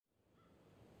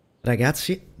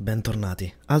Ragazzi,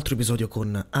 bentornati. Altro episodio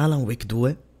con Alan Wake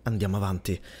 2. Andiamo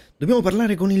avanti. Dobbiamo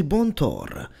parlare con il buon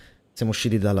Thor. Siamo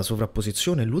usciti dalla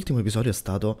sovrapposizione e l'ultimo episodio è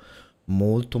stato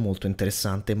molto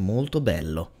interessante, molto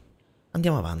bello.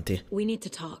 Andiamo avanti. We need to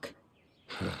talk.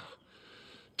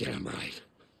 Damn right.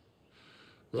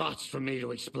 Lots for me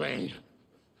to explain.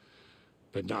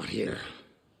 But not here.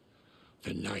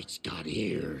 The night's got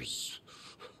ears.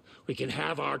 We can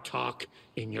have our talk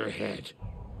in your head.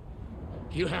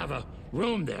 You have a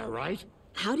room there, right?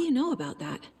 How do you know about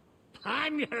that?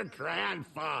 I'm your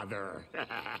grandfather.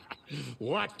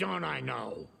 What don't I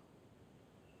know?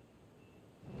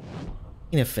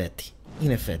 In effetti.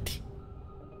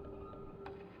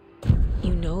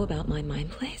 You know about my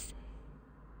mind place?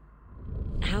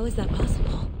 How is that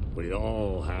possible? We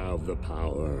all have the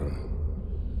power.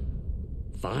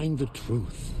 Find the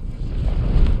truth.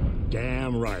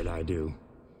 Damn right I do.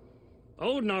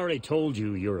 Odin already told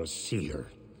you you're a seer.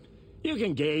 You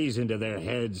can gaze into their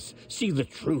heads, see the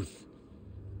truth.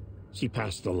 See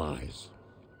past the lies.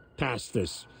 Past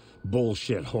this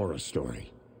bullshit horror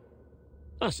story.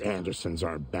 Us Andersons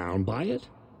aren't bound by it.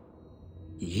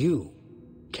 You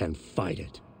can fight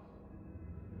it.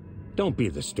 Don't be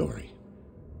the story.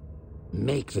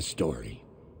 Make the story.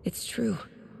 It's true.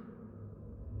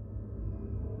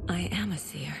 I am a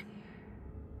seer.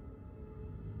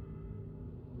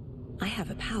 I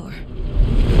have a power.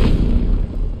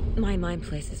 My mind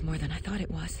place is more than I thought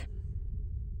it was.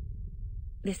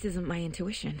 This isn't my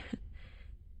intuition.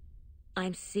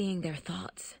 I'm seeing their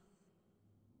thoughts.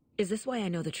 Is this why I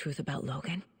know the truth about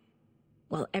Logan?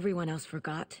 While everyone else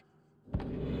forgot?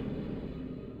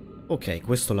 Ok,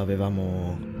 questo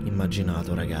l'avevamo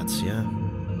immaginato, ragazzi,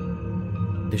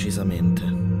 Decisamente.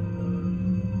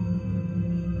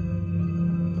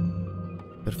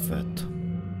 Perfetto.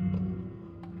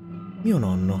 Mio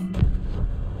nonno.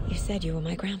 You said you were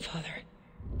my grandfather.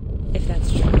 If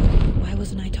that's true, why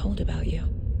wasn't I told about you?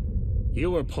 You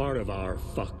were part of our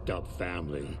fucked up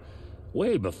family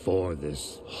way before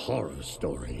this horror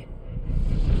story.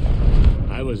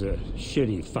 I was a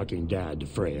shitty fucking dad to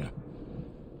Freya.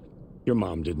 Your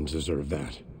mom didn't deserve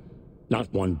that.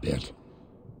 Not one bit.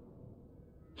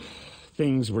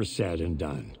 Things were said and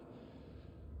done.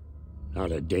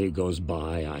 Not a day goes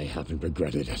by I haven't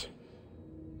regretted it.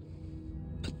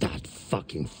 But that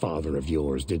fucking father of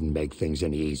yours didn't make things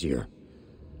any easier.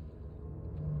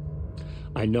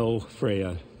 I know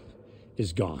Freya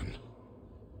is gone.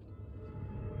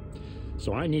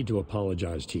 So I need to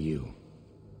apologize to you.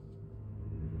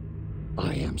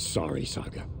 I am sorry,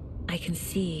 Saga. I can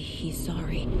see he's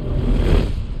sorry.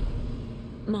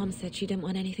 Mom said she didn't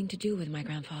want anything to do with my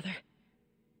grandfather.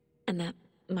 And that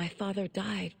my father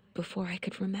died before I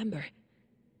could remember.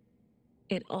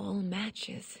 It all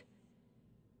matches.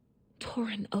 Thor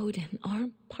and Odin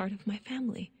aren't part of my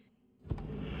family.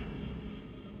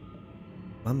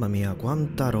 Mamma mia,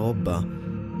 quanta roba.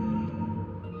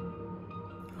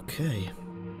 Ok.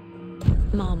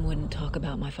 Mom wouldn't talk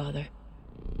about my father.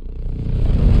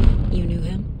 You knew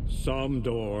him? Some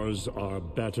doors are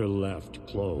better left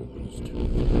closed.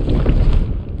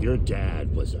 Your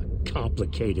dad was a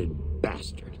complicated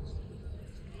bastard.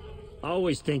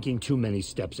 Always thinking too many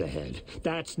steps ahead.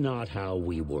 That's not how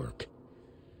we work.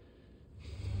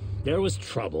 There was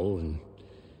trouble, and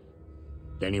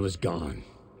then he was gone.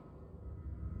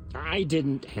 I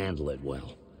didn't handle it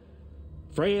well.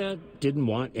 Freya didn't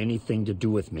want anything to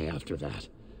do with me after that.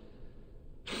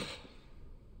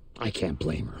 I can't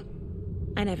blame her.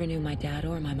 I never knew my dad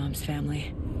or my mom's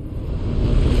family.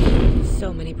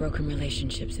 So many broken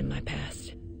relationships in my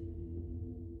past.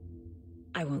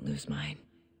 I won't lose mine.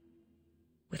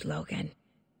 With Logan.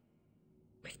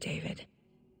 With David.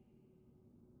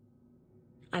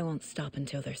 I won't stop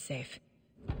until they're safe.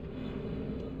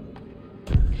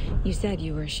 You said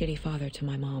you were a shitty father to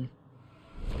my mom.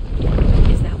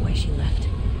 Is that why she left?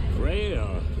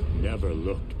 Freya never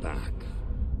looked back.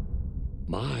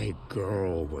 My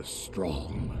girl was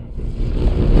strong.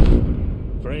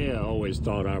 Freya always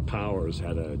thought our powers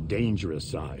had a dangerous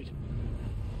side.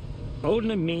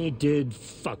 Odin and me did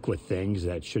fuck with things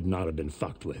that should not have been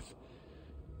fucked with.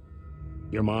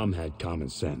 Your mom had common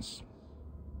sense.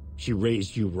 She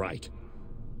raised you right.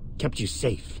 Kept you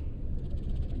safe.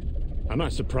 I'm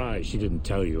not surprised she didn't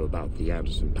tell you about the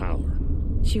Anderson power.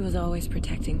 She was always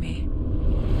protecting me.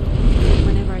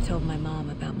 Whenever I told my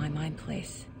mom about my mind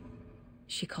place,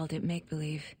 she called it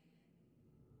make-believe.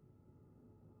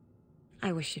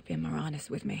 I wish she'd been more honest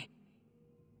with me.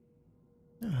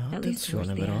 At least towards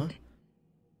Attenzione the però. end.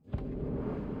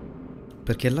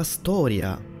 Perché la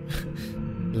storia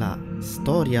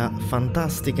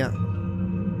fantastica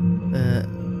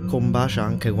combacia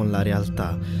anche con la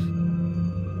realtà.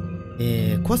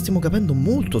 E qua stiamo capendo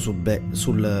molto sul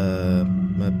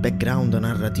background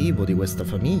narrativo di questa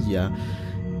famiglia.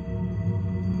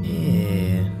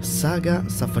 E Saga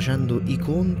sta facendo i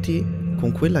conti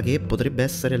con quella che potrebbe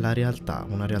essere la realtà,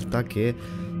 una realtà che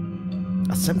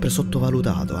ha sempre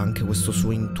sottovalutato, anche questo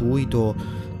suo intuito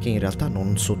che in realtà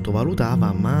non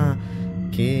sottovalutava, ma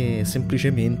che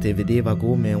semplicemente vedeva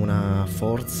come una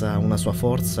forza, una sua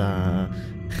forza,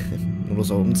 non lo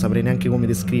so, non saprei neanche come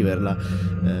descriverla,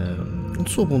 un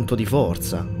suo punto di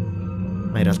forza,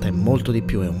 ma in realtà è molto di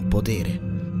più, è un potere.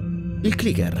 Il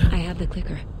clicker. I have the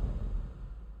clicker.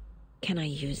 Can I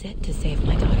use it to save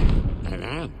my daughter? An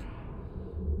amp.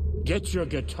 Get your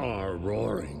guitar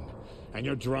roaring and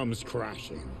your drums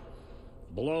crashing.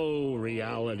 Blow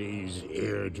reality's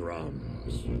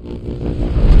eardrums.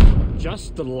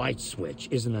 Just the light switch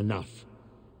isn't enough.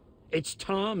 It's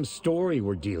Tom's story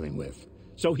we're dealing with,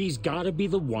 so he's gotta be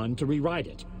the one to rewrite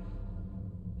it.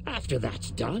 After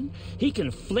that's done, he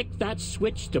can flick that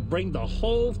switch to bring the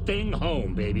whole thing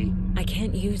home, baby. I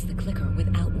can't use the clicker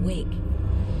without Wake.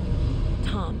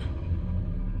 Tom.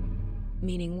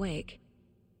 Meaning Wake.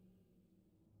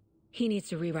 He needs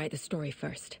to rewrite the story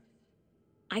first.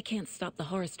 I can't stop the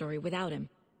horror story without him.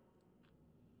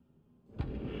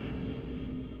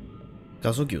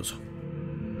 Caso chiuso.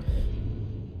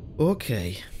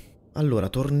 Ok, allora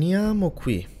torniamo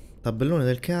qui. Tabellone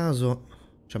del caso.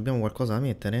 Ci abbiamo qualcosa da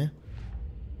mettere?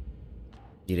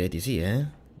 Direi di sì, eh?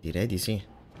 Direi di sì.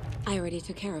 I already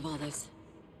took care of all this.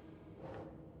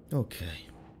 Ok.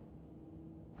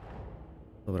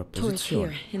 Tor's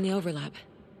Sovrapposizione. here in the overlap.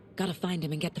 Gotta find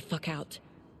him and get the fuck out.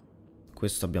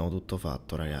 Questo abbiamo tutto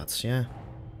fatto, ragazzi, eh?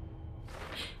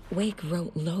 Wake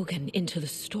wrote Logan into the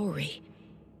story.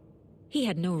 He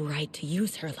had no right to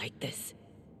use her like this.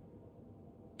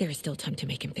 There is still time to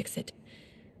make him fix it.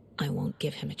 I won't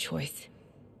give him a choice.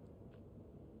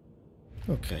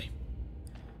 Ok.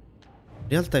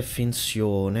 Realtà e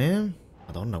finzione.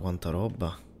 Madonna, quanta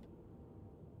roba.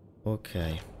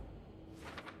 Ok.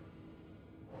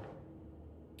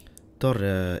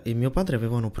 Thor e mio padre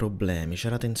avevano problemi,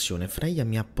 c'era tensione. Freya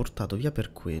mi ha portato via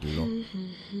per quello.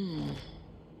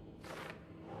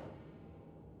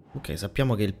 Ok,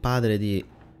 sappiamo che il padre di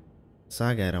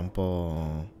Saga era un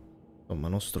po'... insomma,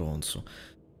 uno stronzo.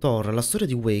 Thor, la storia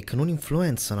di Wake non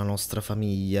influenza la nostra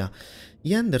famiglia.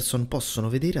 Gli Anderson possono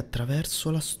vedere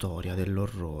attraverso la storia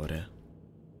dell'orrore.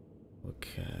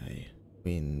 Ok,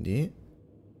 quindi...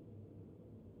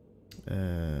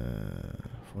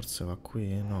 forse va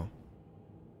qui? No.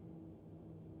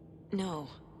 No.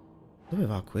 Dove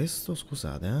va questo?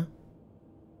 Scusate, eh?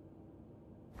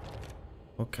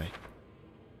 Ok.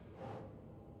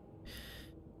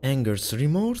 Anger's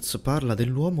Remorse parla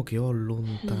dell'uomo che ho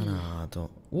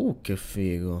allontanato. Che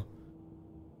figo.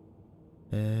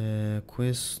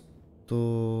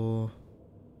 Questo...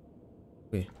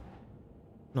 qui.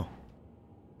 No.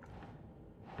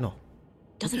 No.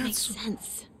 Doesn't make Cazzo.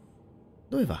 sense.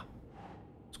 Dove va?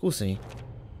 Scusami.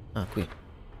 Ah, qui.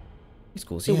 Mi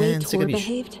scusi, The way non si Tor capisce.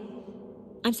 behaved?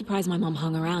 I'm surprised my mom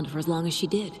hung around for as long as she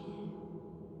did.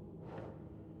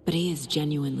 But he is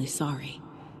genuinely sorry.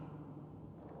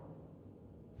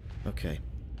 Ok.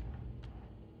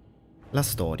 La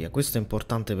storia, questo è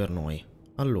importante per noi.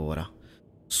 Allora,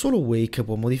 solo Wake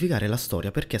può modificare la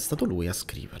storia perché è stato lui a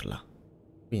scriverla.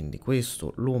 Quindi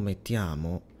questo lo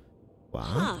mettiamo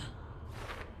qua.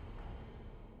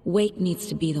 Wake needs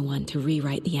to be the one to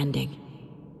rewrite the ending.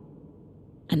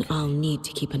 And I'll need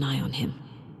to keep an eye on him.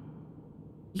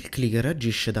 Il clicker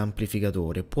agisce da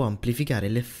amplificatore, può amplificare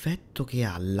l'effetto che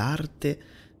ha l'arte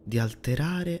di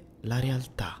alterare la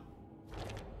realtà.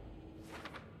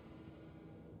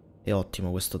 È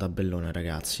ottimo questo tabellone,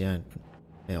 ragazzi, eh?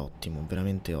 È ottimo,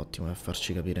 veramente ottimo, per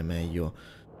farci capire meglio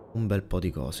un bel po'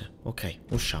 di cose. Ok,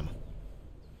 usciamo.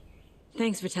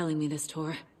 Thanks for telling me this,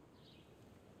 Tor.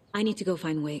 I need to go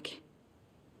find Wake.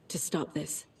 To stop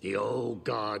this. The old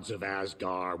gods of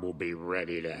Asgard will be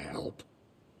ready to help.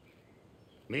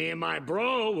 Me and my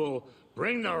bro will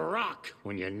bring the rock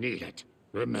when you need it.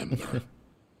 Remember,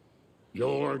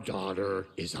 your daughter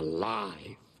is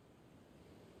alive.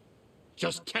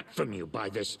 Just kept from you by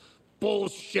this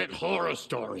bullshit horror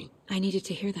story. I needed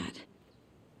to hear that.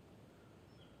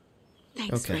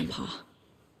 Thanks, Okay. Grandpa.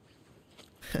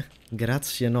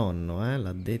 Grazie nonno,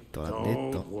 l'ha detto, l'ha detto.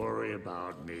 Don't worry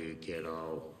about me,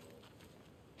 kiddo.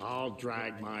 I'll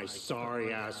drag my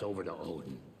sorry ass over to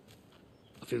Odin.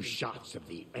 A few shots of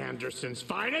the Andersons'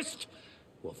 finest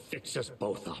will fix us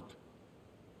both up.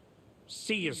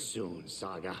 See you soon,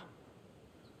 Saga.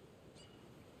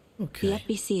 Ok. The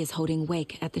FBC is holding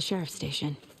Wake at the sheriff's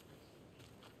station.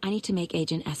 I need to make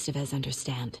Agent Estevez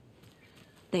understand.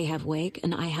 They have Wake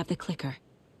and I have the clicker.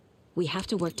 We have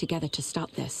to work together to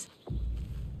stop this.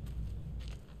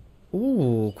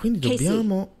 Quindi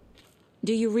dobbiamo... KC,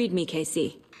 do you read me,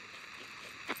 KC?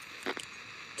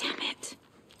 Damn it.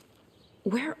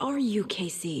 Where are you,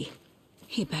 KC?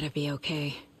 He better be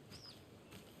okay.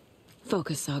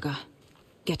 Focus, Saga.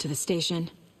 Get to the station,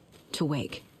 to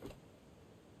Wake.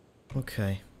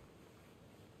 Ok.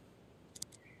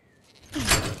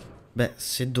 Beh,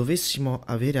 se dovessimo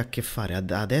avere a che fare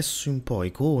adesso in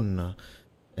poi con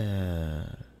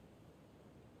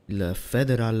il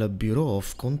Federal Bureau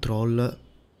of Control,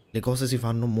 le cose si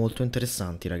fanno molto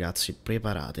interessanti, ragazzi.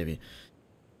 Preparatevi.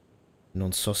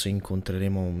 Non so se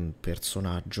incontreremo un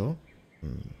personaggio.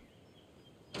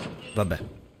 Vabbè,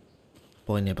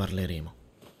 poi ne parleremo.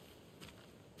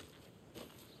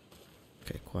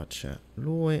 Ok, qua c'è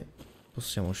lui.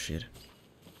 Possiamo uscire.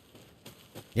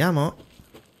 Andiamo?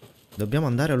 Dobbiamo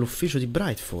andare all'ufficio di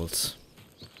Bright Falls.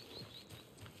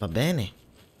 Va bene.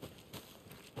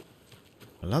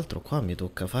 Tra l'altro qua mi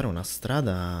tocca fare una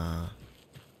strada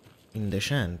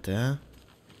indecente,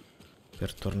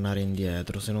 per tornare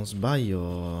indietro. Se non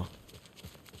sbaglio,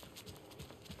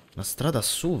 una strada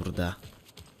assurda.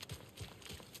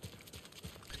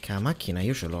 Perché la macchina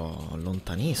io ce l'ho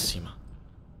lontanissima.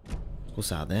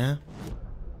 Scusate,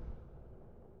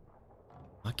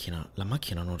 La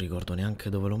macchina non ricordo neanche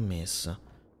dove l'ho messa.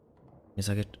 Mi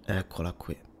sa che... Eccola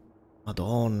qui.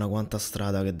 Madonna, quanta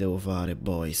strada che devo fare,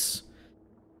 boys.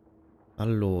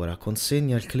 Allora,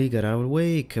 consegna il clicker al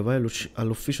Wake, vai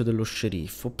all'ufficio dello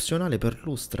sceriffo. Opzionale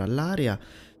perlustra l'area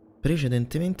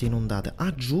precedentemente inondata.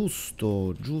 Ah,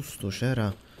 giusto, giusto,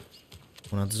 c'era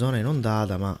una zona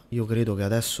inondata, ma io credo che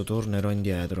adesso tornerò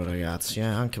indietro, ragazzi,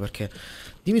 anche perché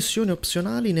di missioni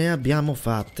opzionali ne abbiamo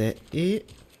fatte e...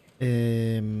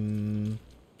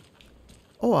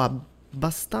 ho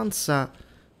abbastanza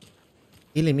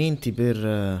elementi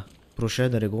per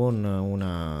procedere con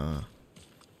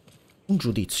un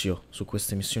giudizio su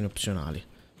queste missioni opzionali,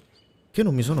 che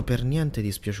non mi sono per niente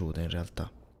dispiaciute in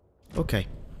realtà. Ok,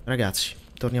 ragazzi,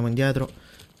 torniamo indietro,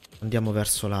 andiamo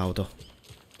verso l'auto.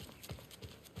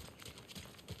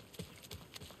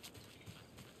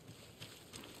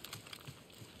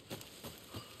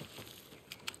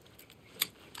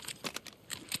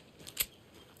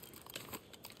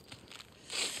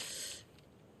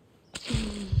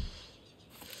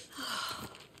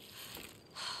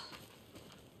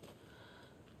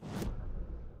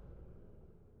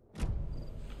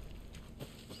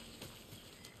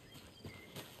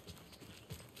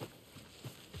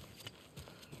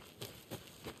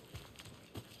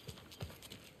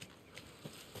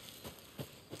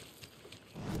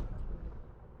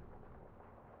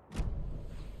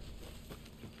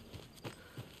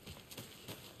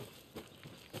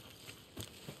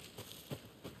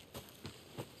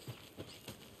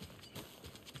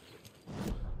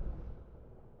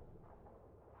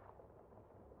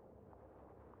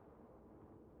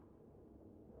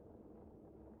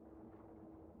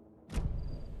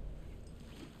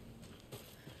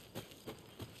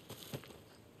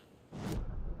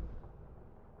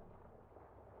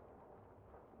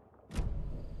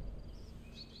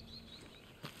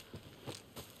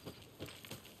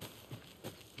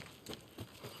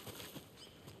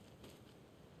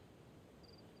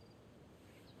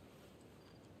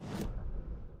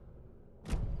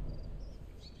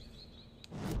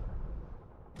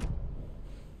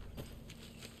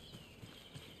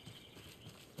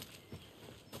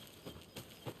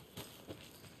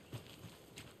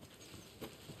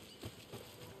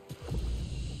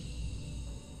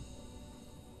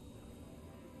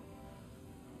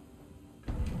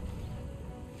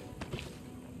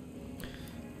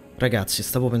 Ragazzi,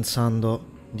 stavo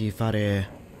pensando di fare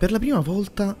per la prima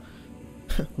volta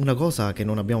una cosa che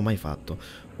non abbiamo mai fatto,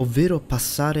 ovvero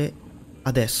passare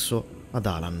adesso ad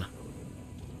Alan.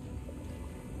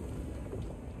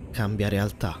 Cambia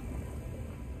realtà.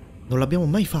 Non l'abbiamo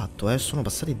mai fatto, sono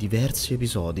passati diversi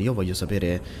episodi. Io voglio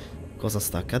sapere cosa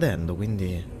sta accadendo,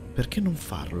 quindi perché non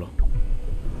farlo?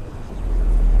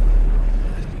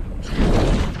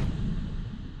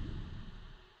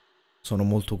 Sono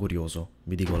molto curioso,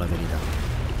 vi dico la verità.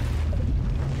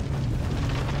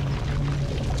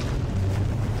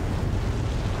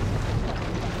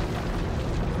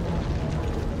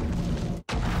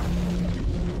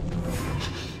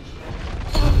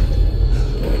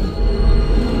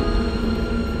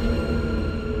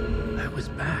 I was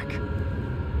back.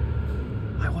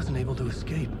 I wasn't able to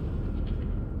escape.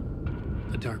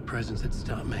 The dark presence had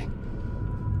stopped me.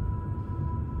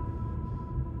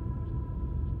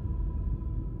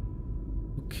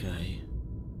 Ok.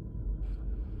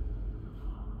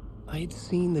 I had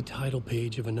seen the title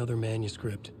page of another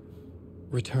manuscript.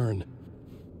 Return.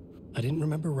 I didn't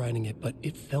remember writing it, but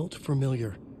it felt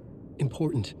familiar.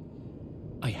 Important.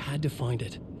 I had to find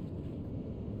it.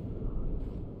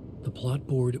 The plot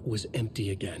board was empty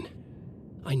again.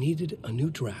 I needed a new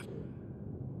draft.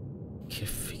 Che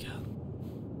figata.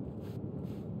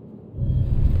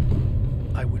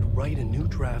 I would write a new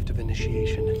draft of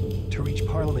initiation to reach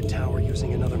Parliament Tower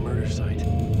using another murder site.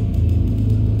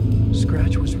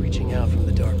 Scratch was reaching out from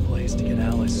the dark place to get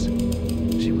Alice.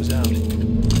 She was out,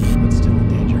 but still in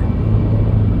danger.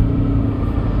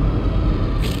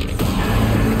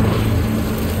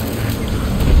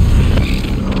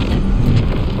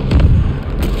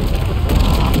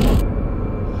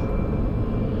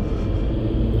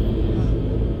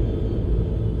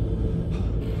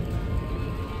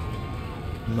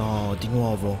 No, di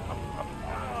nuovo.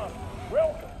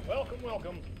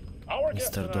 Welcome. Our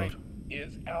guest Mr. tonight Door.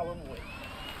 is Alan Wake.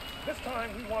 This time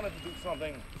we wanted to do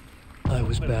something. I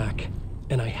was back,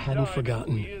 and I hadn't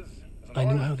forgotten. I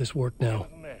knew how this worked now.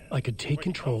 I could take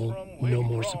control, no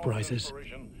more surprises.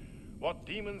 What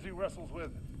demons he wrestles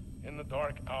with in the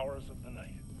dark hours of the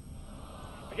night.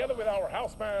 Together with our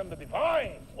house band, the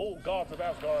divine old gods of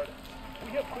Asgard,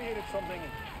 we have created something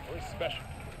very special.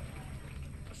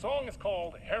 The song is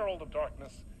called Herald of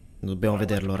Darkness. Dobbiamo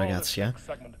vederlo, ragazzi, eh.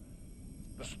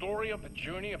 The story of the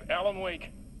journey of Alan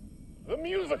Wake, the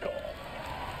musical.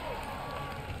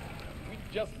 We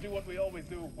just do what we always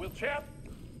do. We'll chat,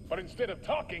 but instead of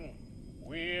talking,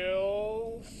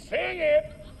 we'll sing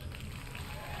it.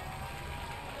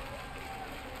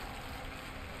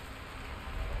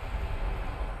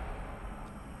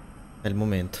 È il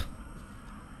momento.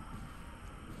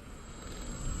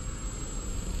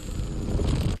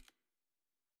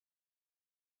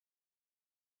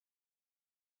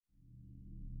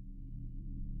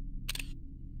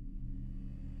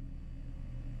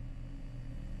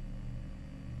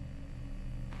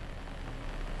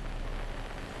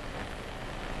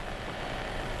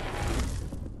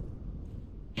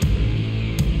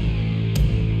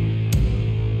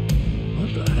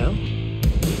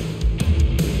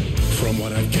 From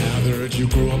what I've gathered, you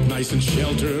grew up nice and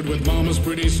sheltered with mama's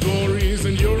pretty stories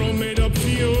and your own made-up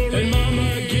fury. And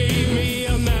mama gave me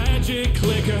a magic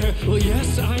clicker. Well,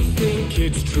 yes, I think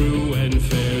it's true and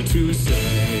fair to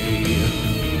say.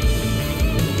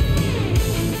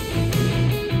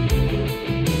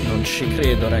 Non ci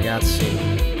credo,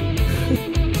 ragazzi.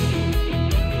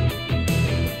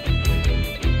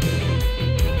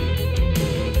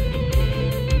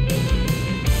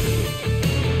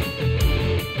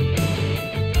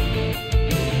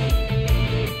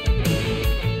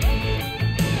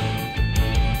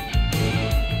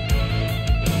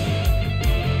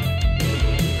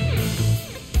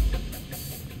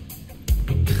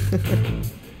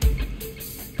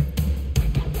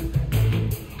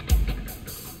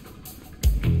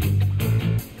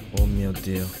 Oh mio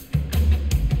Dio.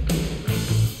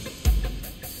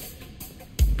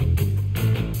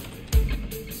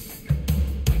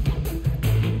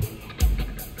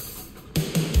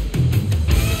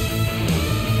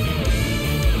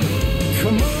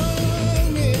 Come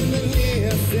on in and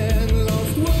listen,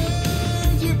 lost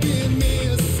words you've been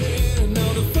missing.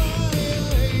 Now the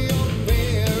fire you're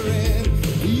bearing,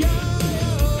 the eye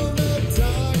of the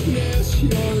darkness,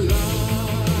 your light.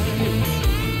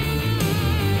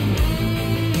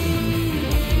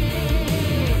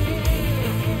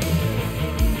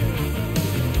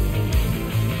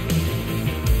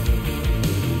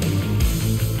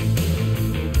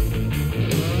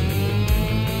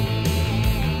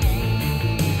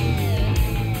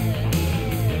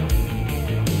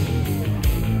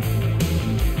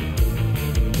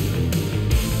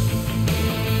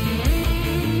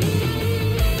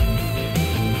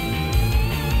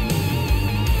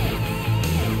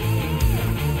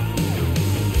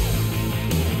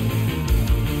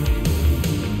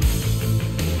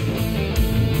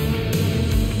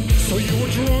 So you were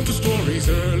drawn to stories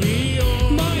early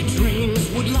on. My dreams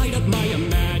would light up my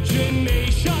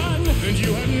imagination. And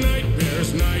you had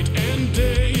nightmares night and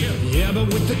day. Yeah, but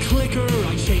with the clicker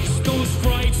I chased those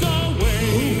frights away.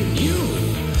 Who knew?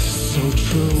 So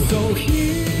true. So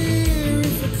here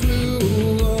is a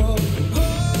clue of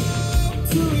hope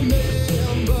to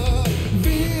remember.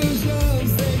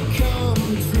 Visions, they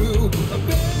come true.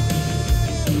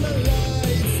 Bend the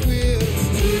lights with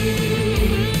steel.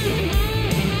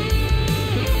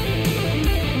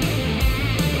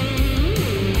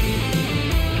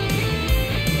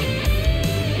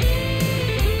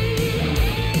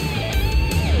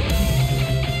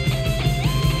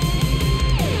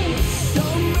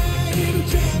 Some made a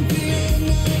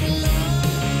champion.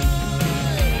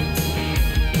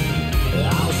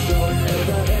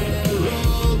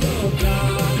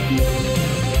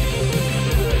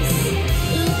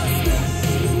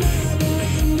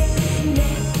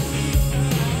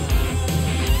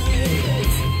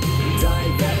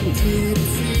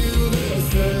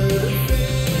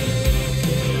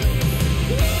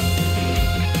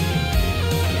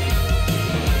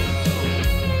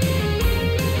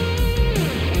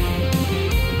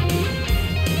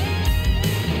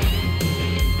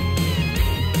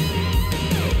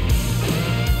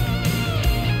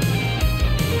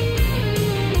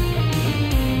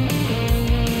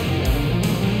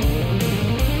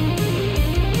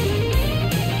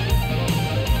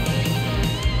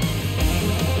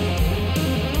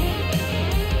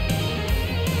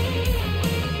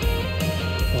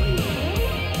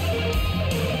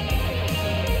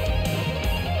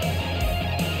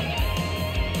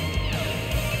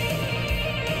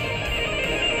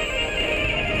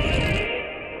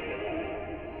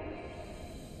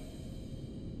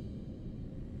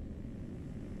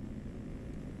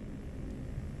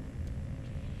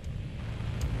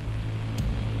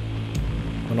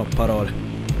 Non ho parole.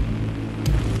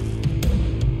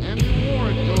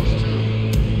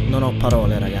 Non ho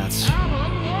parole, ragazzi.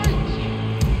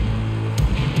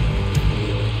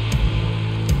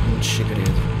 Non ci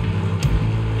credo.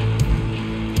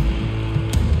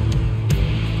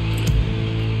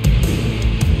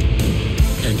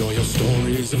 And all your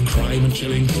stories of crime and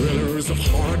chilling thrillers of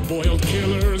hard-boiled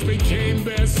killers became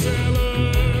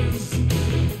bestsellers.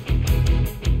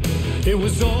 It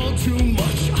was all too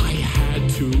much, I had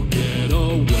to get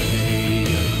away.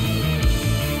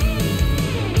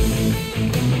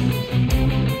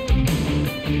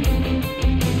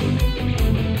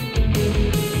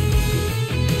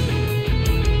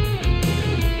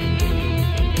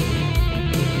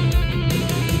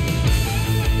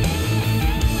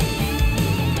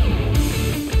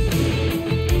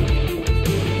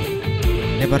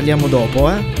 Ne parliamo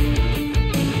dopo,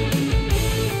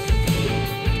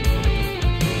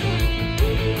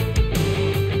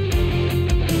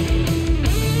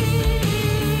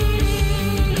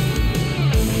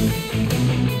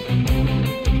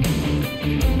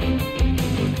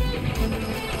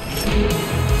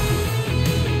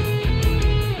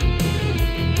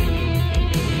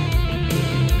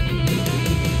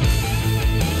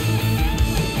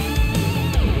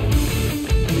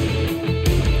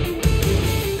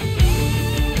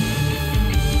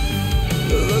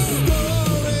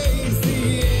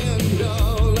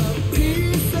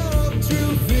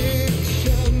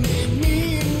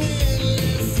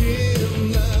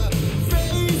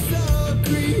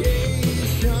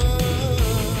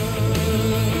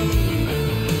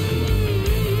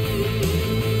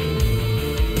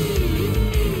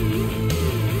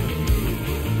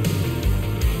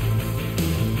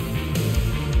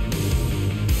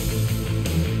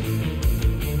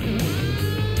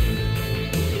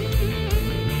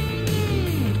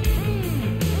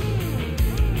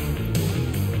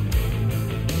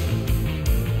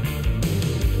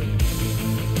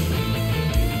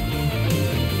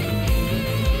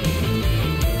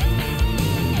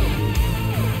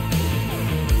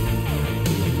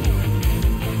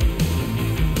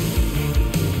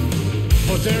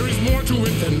 But there is more to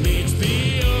it than meets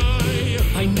the eye.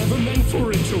 I never meant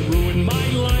for it to ruin my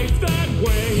life that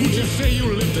way. Would you say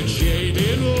you lived a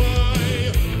jaded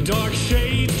lie? Dark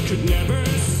shades could never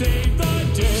save the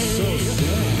day. So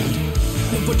sad,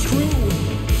 but true.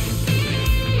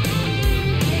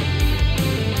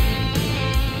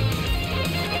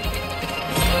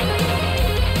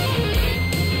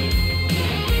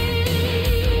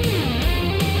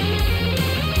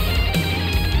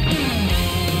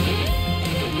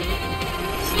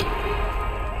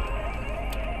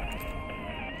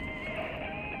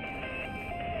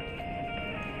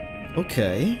 Ok.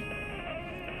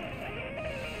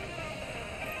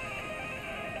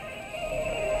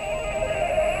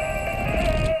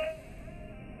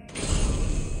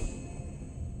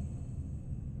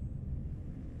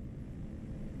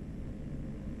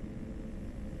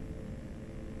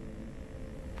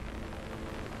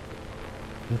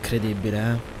 Incredibile,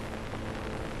 eh?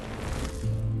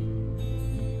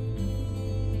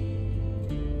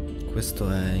 Questo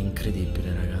è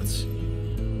incredibile, ragazzi.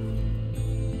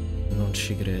 Non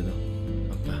ci credo.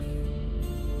 Vabbè.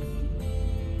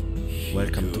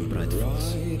 Welcome to Bright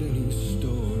Falls.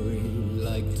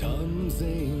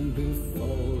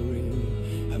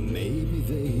 Maybe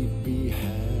they'd be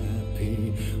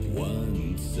happy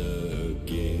once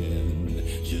again.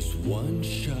 Just one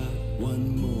shot,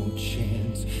 one more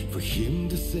chance for him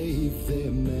to save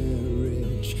their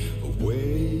marriage.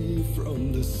 Away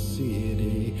from the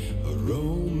city, a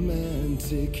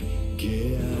romantic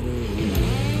getaway.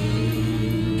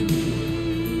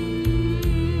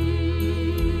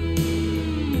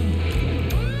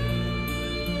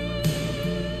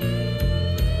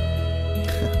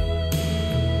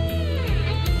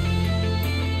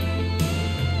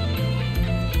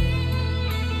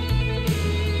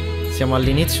 Siamo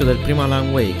all'inizio del primo Alan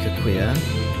Wake qui,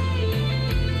 eh?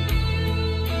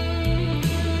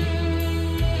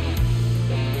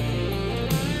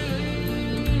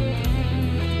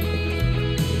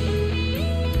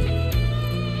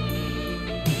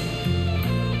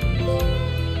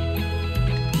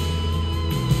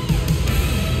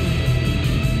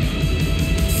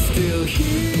 Still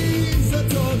he's a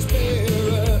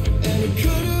torchbearer, and it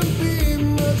couldn't be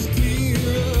much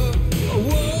clearer. A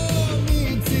war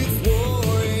meets its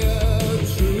warrior,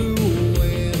 true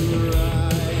and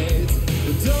right.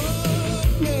 The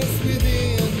darkness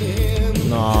within him.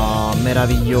 No,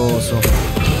 meraviglioso.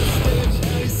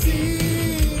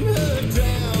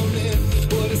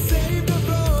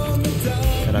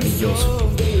 Meraviglioso.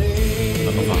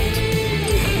 L'hanno fatto.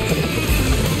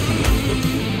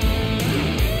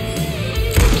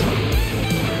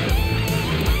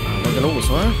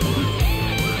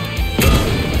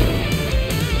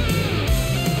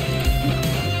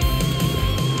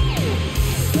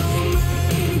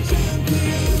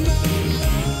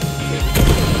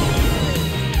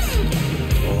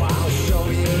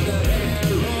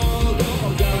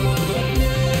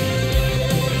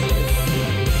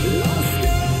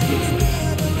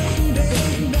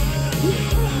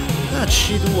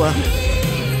 C2.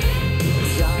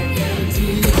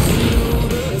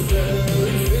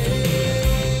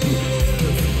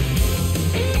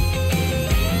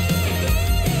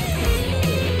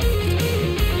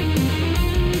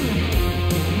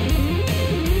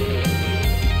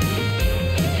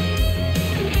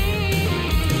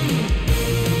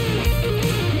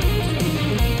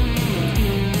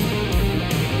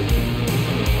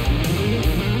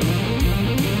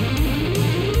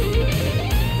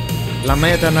 La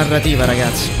meta narrativa,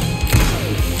 ragazzi.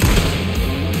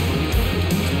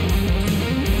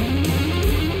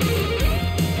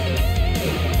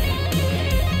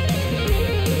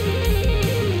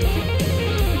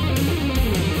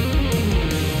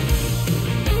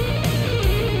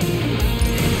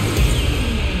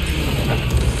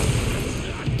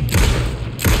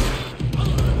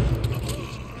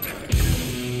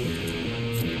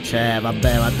 Cioè,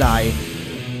 vabbè, ma dai.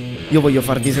 Io voglio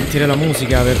farvi sentire la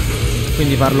musica,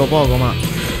 quindi parlo poco, ma...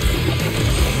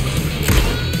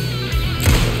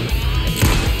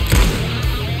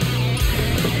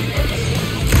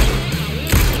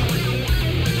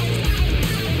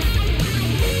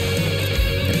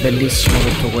 È bellissimo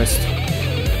tutto questo.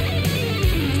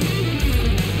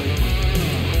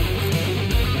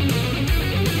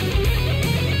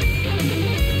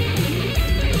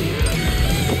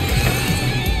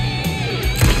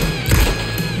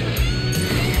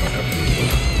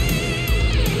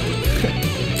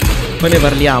 Poi ne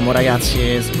parliamo,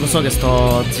 ragazzi. Lo so che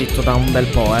sto zitto da un bel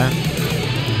po', ma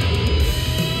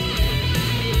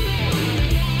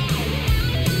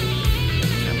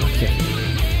che...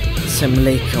 Sam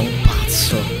Lake è un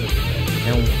pazzo. È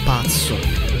un pazzo.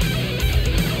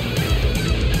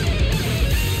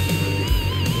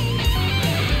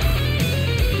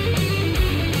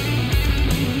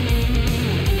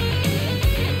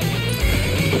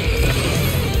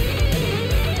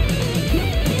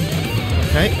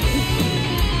 Ok.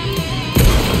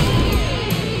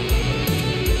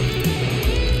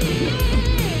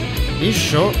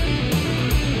 Liscio.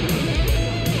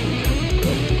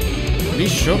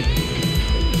 Liscio.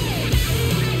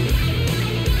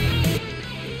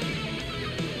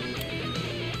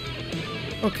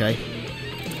 Ok.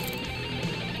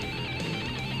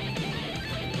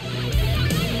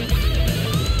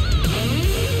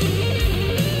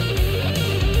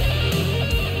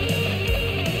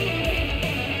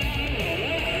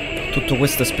 Tutto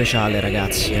questo è speciale,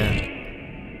 ragazzi,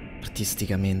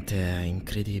 Artisticamente è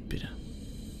incredibile.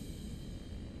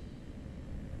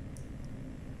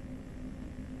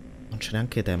 Non c'è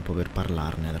neanche tempo per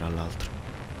parlarne, tra l'altro.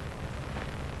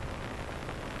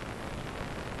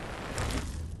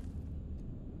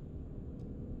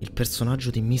 Il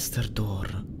personaggio di Mr.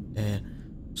 Door è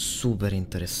super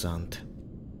interessante.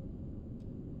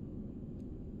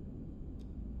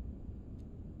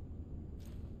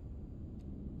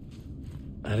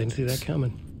 I didn't see that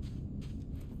coming.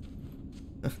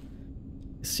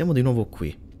 Siamo di nuovo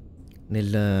qui,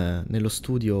 nello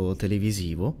studio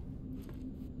televisivo.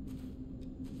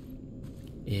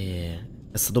 E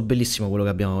è stato bellissimo quello che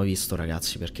abbiamo visto,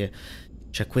 ragazzi, perché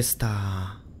c'è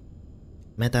questa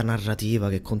metanarrativa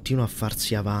che continua a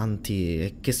farsi avanti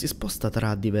e che si sposta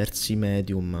tra diversi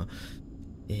medium.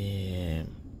 E...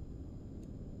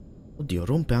 oddio,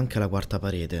 rompe anche la quarta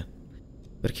parete,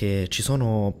 perché ci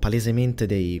sono palesemente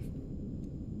dei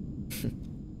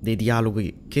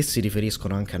dialoghi che si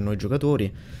riferiscono anche a noi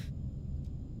giocatori.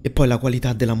 E poi la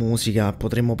qualità della musica,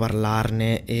 potremmo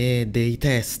parlarne, e dei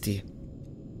testi.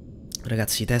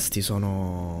 Ragazzi, i testi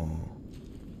sono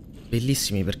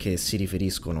bellissimi perché si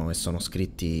riferiscono e sono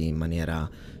scritti in maniera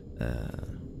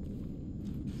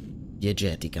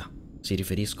diegetica. Si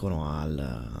riferiscono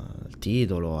al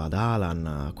titolo, ad Alan,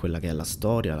 a quella che è la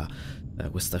storia,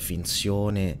 questa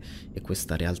finzione e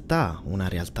questa realtà, una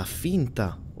realtà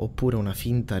finta oppure una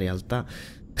finta realtà.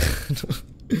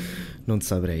 Non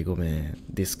saprei come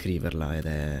descriverla, ed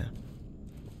è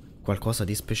qualcosa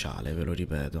di speciale, ve lo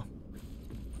ripeto.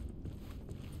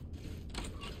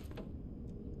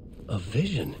 A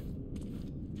vision.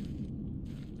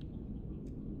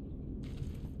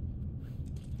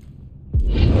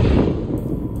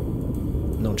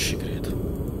 Non ci credo.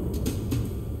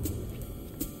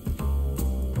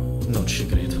 Non ci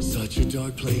credo. Such a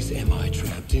dark place, am I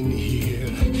trapped in here?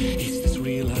 Is this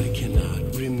real? I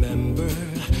cannot remember.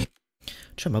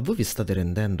 Cioè, ma voi vi state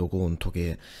rendendo conto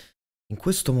che in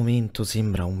questo momento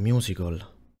sembra un musical?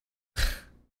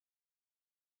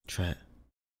 Cioè,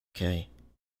 ok,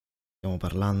 stiamo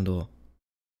parlando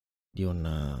di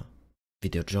un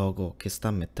videogioco che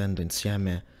sta mettendo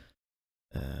insieme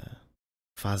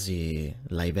fasi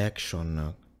live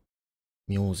action,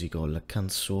 musical,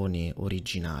 canzoni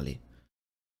originali.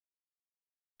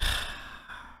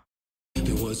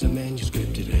 There was a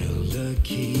manuscript, it held a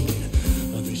key.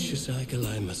 A vicious cycle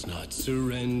I must not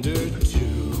surrender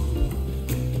to.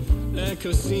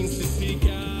 Echo seems to seek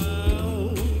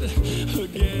out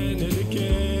again and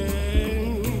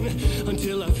again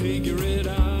until I figure it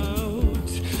out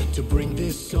to bring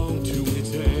this song to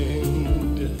its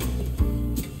end.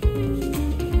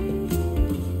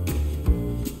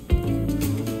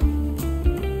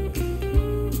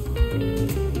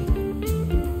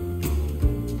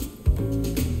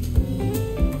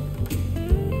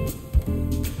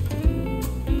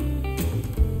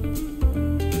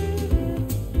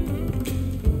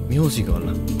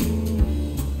 Musical.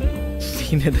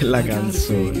 Fine della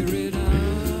canzone.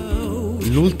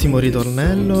 L'ultimo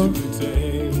ritornello.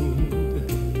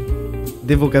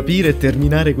 Devo capire e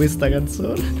terminare questa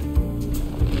canzone.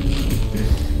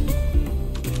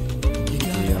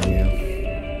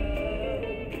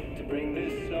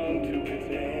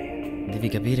 Devi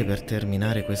capire per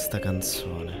terminare questa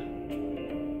canzone.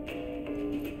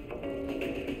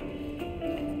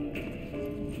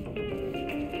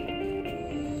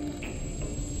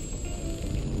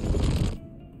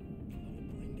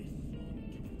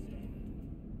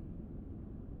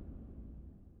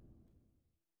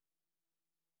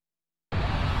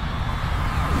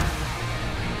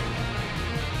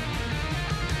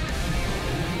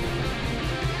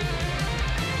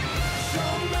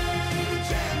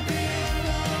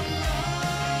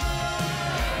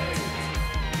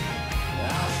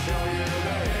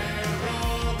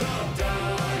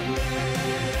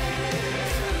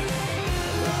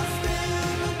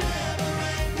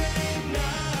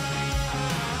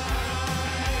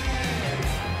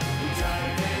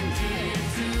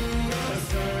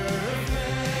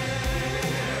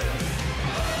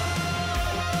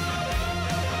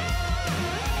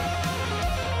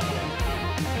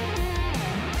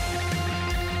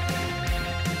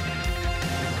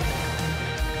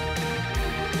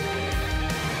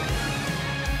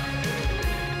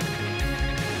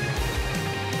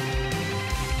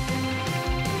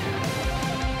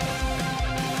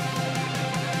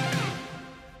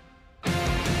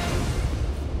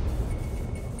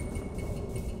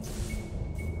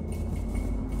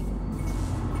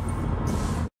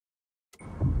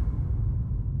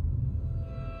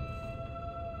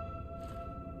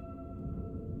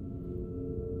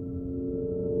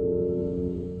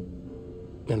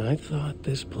 And I thought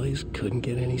this place couldn't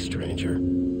get any stranger.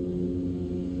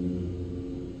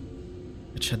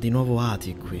 E c'è di nuovo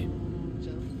Ati qui.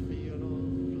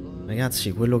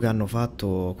 Ragazzi, quello che hanno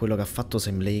fatto, quello che ha fatto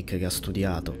Sam Lake, che ha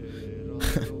studiato,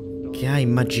 che ha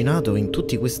immaginato in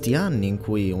tutti questi anni in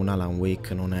cui un Alan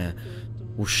Wake non è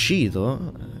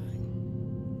uscito,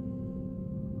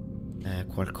 è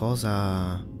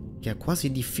qualcosa che è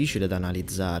quasi difficile da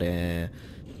analizzare.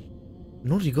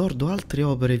 Non ricordo altre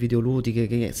opere videoludiche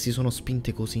che si sono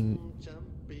spinte così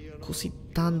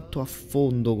tanto a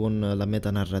fondo con la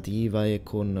metanarrativa e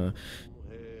con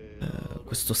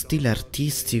questo stile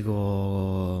artistico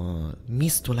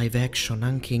misto live action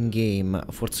anche in game.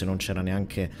 Forse non c'era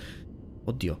neanche...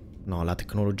 Oddio, no, la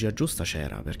tecnologia giusta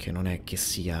c'era, perché non è che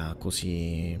sia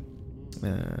così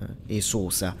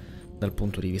esosa dal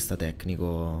punto di vista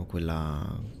tecnico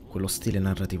quello stile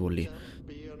narrativo lì.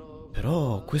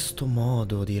 Però questo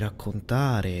modo di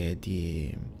raccontare,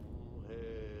 di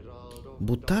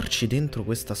buttarci dentro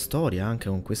questa storia anche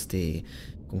con questi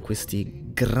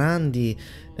grandi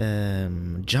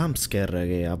jumpscare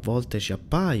che a volte ci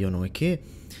appaiono e che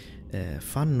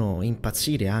fanno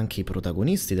impazzire anche i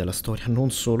protagonisti della storia,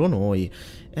 non solo noi,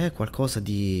 è qualcosa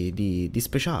di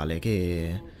speciale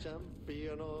che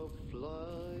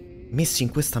messi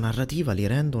in questa narrativa li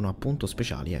rendono appunto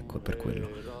speciali, ecco, è per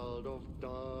quello.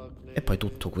 E poi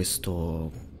tutto questo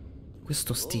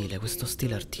stile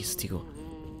artistico.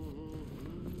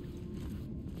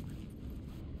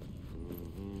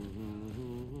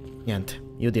 Niente,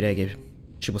 io direi che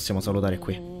ci possiamo salutare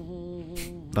qui.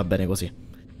 Va bene così.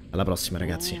 Alla prossima,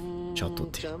 ragazzi. Ciao a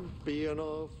tutti.